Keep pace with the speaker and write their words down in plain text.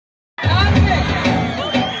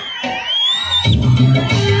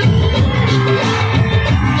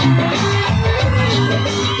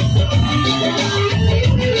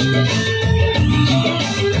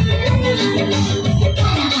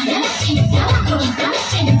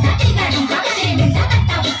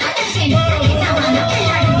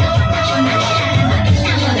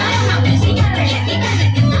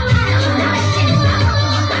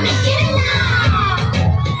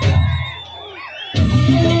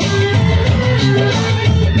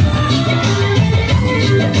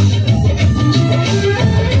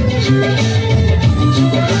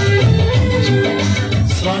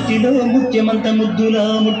ముత్యమంత ముద్దులా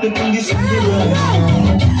ముట్టుకుంది సందువాన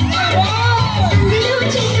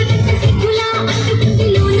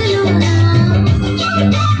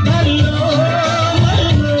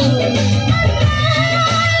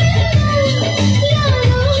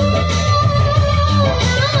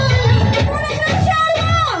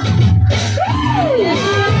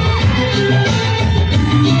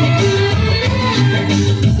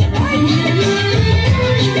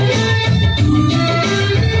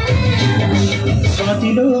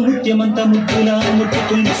స్వాతిలో ముత్యమంత ముద్దులా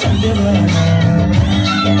ముట్టుకుంది సంధ్యవాన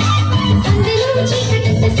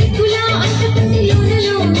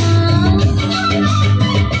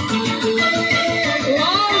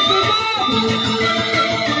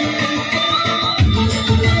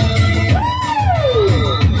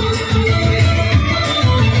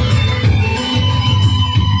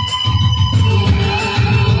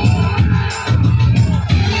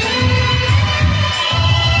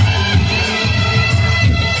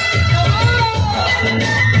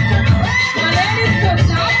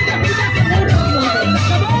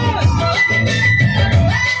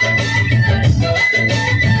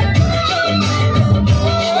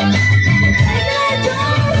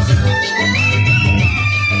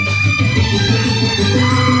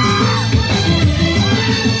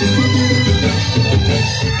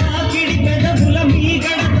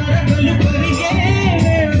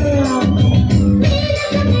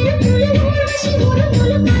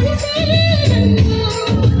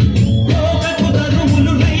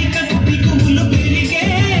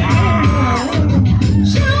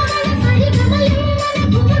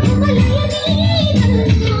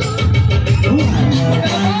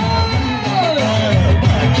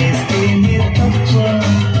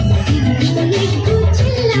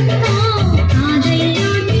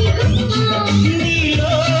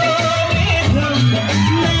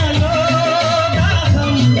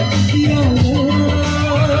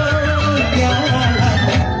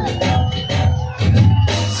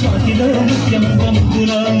స్వాతిలో ముత్యమంత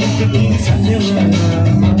ముద్దులా ముట్టుకుంది సంధ్యవాన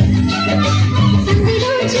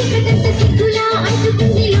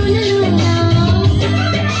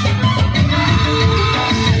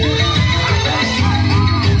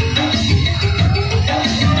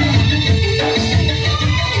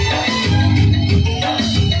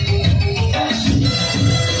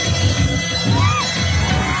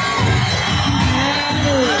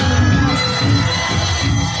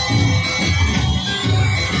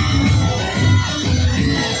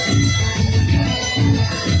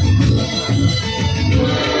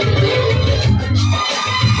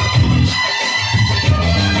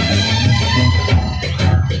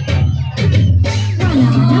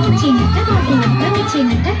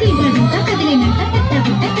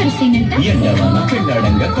ఎండవాన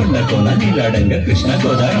పెళ్ళాడంగా కొండ కోన నీలాడంగా కృష్ణ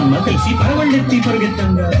గోదారమ్మ కలిసి పరవళ్ళెత్తి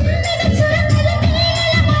పరిగెత్తంగా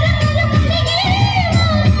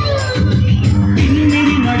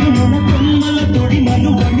పిన్నిరి నడుమున కొమ్మల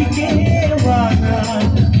తొడిమలు వణికే వాన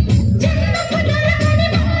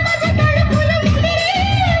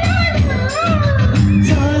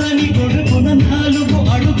చాలని గొడుగున 4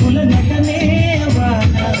 అడుగుల నటనే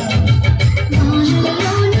వాన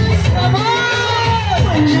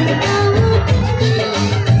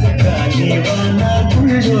గాలివాన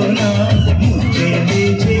గుండోన ముద్దే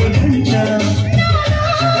లేచే గంట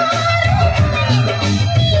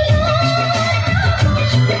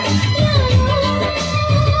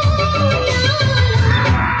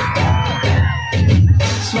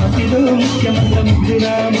స్వాతిలో ముత్యమంత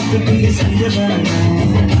ముద్దులా ముట్టుకుంది సంధ్యవాన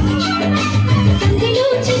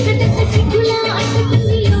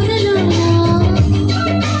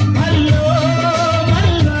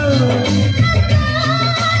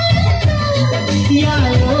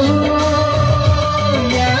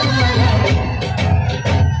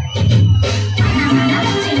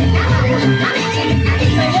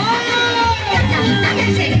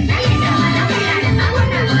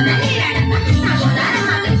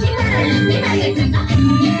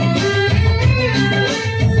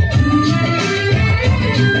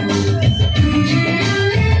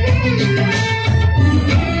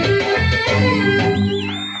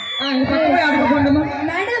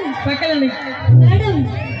మేడం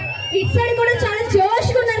ఇటు కూడా చాలా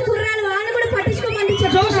జోష్గా ఉన్నారు కుర్రాలు, వాళ్ళు కూడా పట్టించుకోమని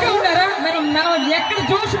జోష్గా ఉన్నారా? మనం ఎక్కడ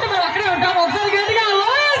జోష్ ఉంటే మనం అక్కడే ఉంటాం. ఒకసారి గట్టిగా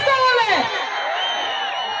వేసుకోవాలి.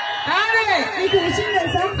 మీకు విషయం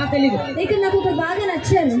తెలుసా? తెలీదు. ఇక్కడ నాకు ఒకరు బాగా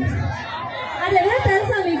నచ్చారు. అది ఎవరో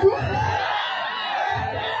తెలుసా మీకు?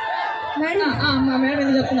 మేడం మేడం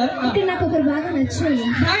ఏం చెప్తున్నారు? ఇక్కడ నాకు ఒకరు బాగా నచ్చారు.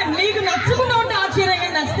 మీకు నచ్చకుండా ఉంటే ఆశ్చర్యంగా,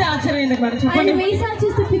 నచ్చితే ఆశ్చర్యం ఎందుకు మేడం చెప్పండి. మీసాలు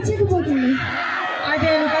చూస్తే పిచ్చకపోతుంది. అయితే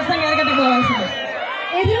కష్టంగా ఎరగట్టుకోవాల్సింది.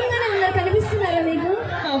 ఎదురుగానే ఉన్నారు కనిపిస్తున్నారా మీకు?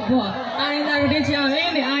 అబ్బా ఆయన గురించి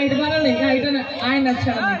ఇటు పర్వాలేదు ఆయన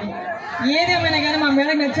నచ్చాడు మీకు. ఏదేమైనా కానీ మా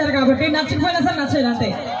మేడం నచ్చారు కాబట్టి నచ్చకపోయినా సరే నచ్చేది అంతే.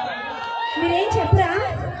 మీరేం చెప్పరా?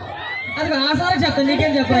 అది ఆసారా చెప్తాను,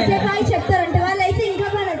 నీకేం చెప్పాలి చెప్తారంటే వాళ్ళు అయితే ఇంకా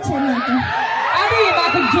బాగా నచ్చారు నాకు. అది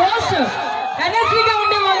మాకు జోష్ ఎనర్జీగా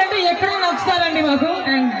ఉండే వాళ్ళంటే ఎక్కడో నచ్చుతారండి మాకు.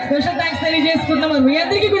 అండ్ స్పెషల్ థ్యాంక్స్ తెలియజేసుకుంటున్నాం మరి మీ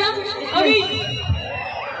అందరికీ కూడా. అవి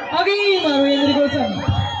మరి మీ అందరి కోసం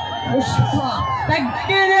పుష్ప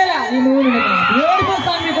తగ్గేదేలా ఈ మూవీ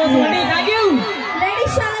ఓడిపోతాను మీకోసం అండి. Thank you.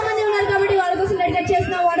 లేడీస్ చాలా మంది ఉన్నారు కాబట్టి వాళ్ళ కోసం డెడికేట్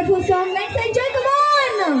చేసిన wonderful song. Let's enjoy. Come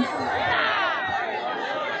on.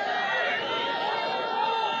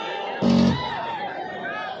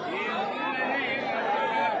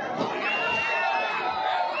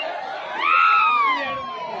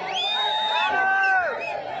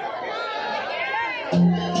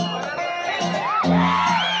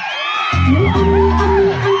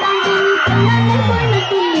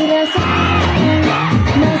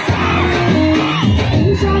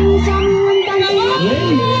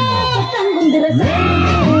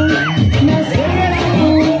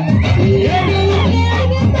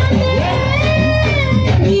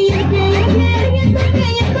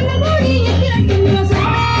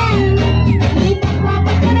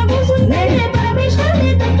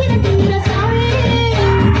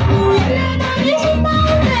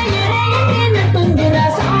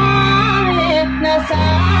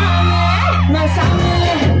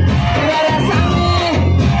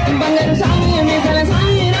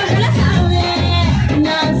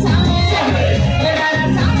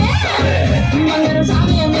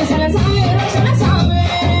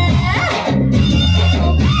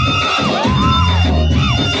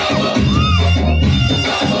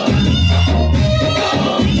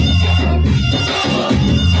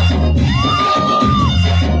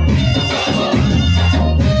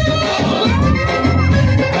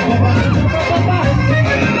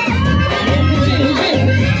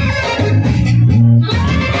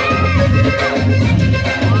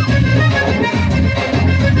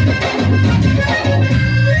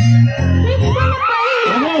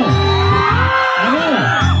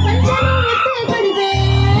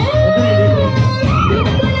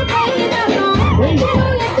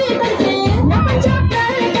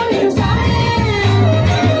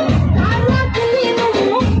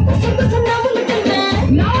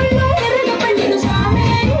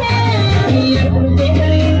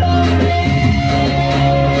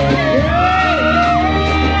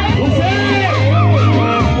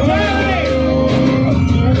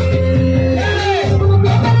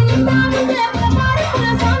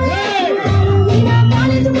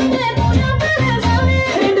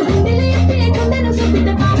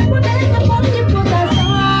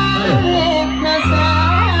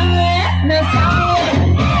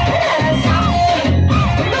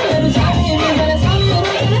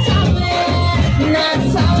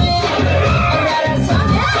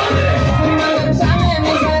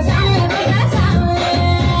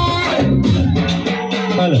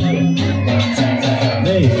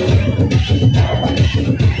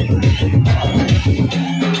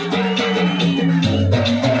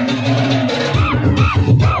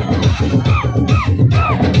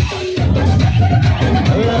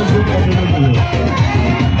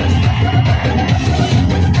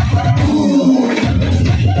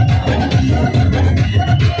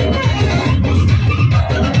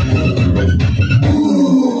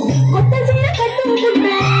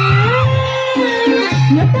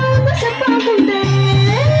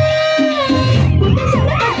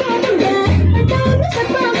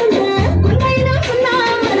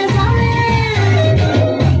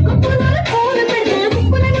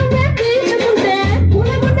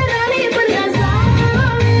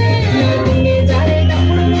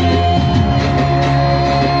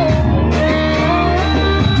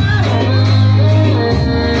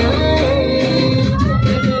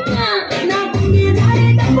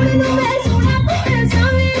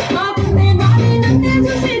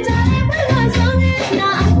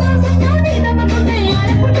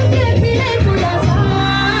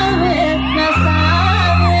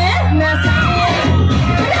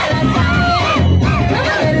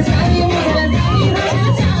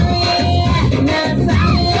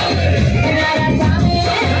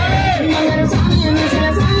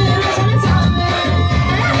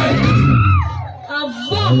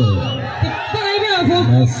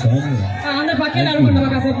 అందరు పక్కన అనుకుంటావా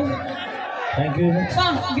కాసేపు.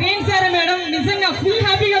 గ్రీన్ సార్ మేడం నిజంగా ఫుల్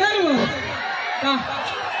హ్యాపీ కదా నువ్వు.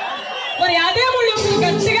 మరి అదే ముళ్ళు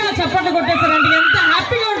గట్టిగా చప్పట్లు కొట్టేస్తారంటే ఎంత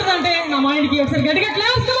హ్యాపీగా ఉంటుందంటే నా మైండ్కి. ఒకసారి గట్టిగా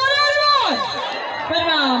క్లాస్. మరి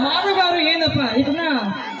మా మాధవ్ గారు ఏందప్ప ఇక్కడ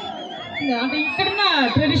అంటే ఇక్కడున్న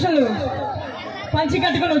ట్రెడిషనల్ పంచి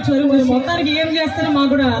కట్టుకొని వచ్చారు. మరి మొత్తానికి ఏం చేస్తారో మాకు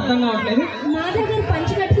కూడా అర్థం కావట్లేదు. మా దగ్గర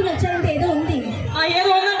పంచి కట్టుకుని వచ్చారంటే ఏదో ఉంది, ఏదో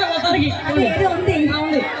ఉందంటే మొత్తానికి ఏదో ఉంది.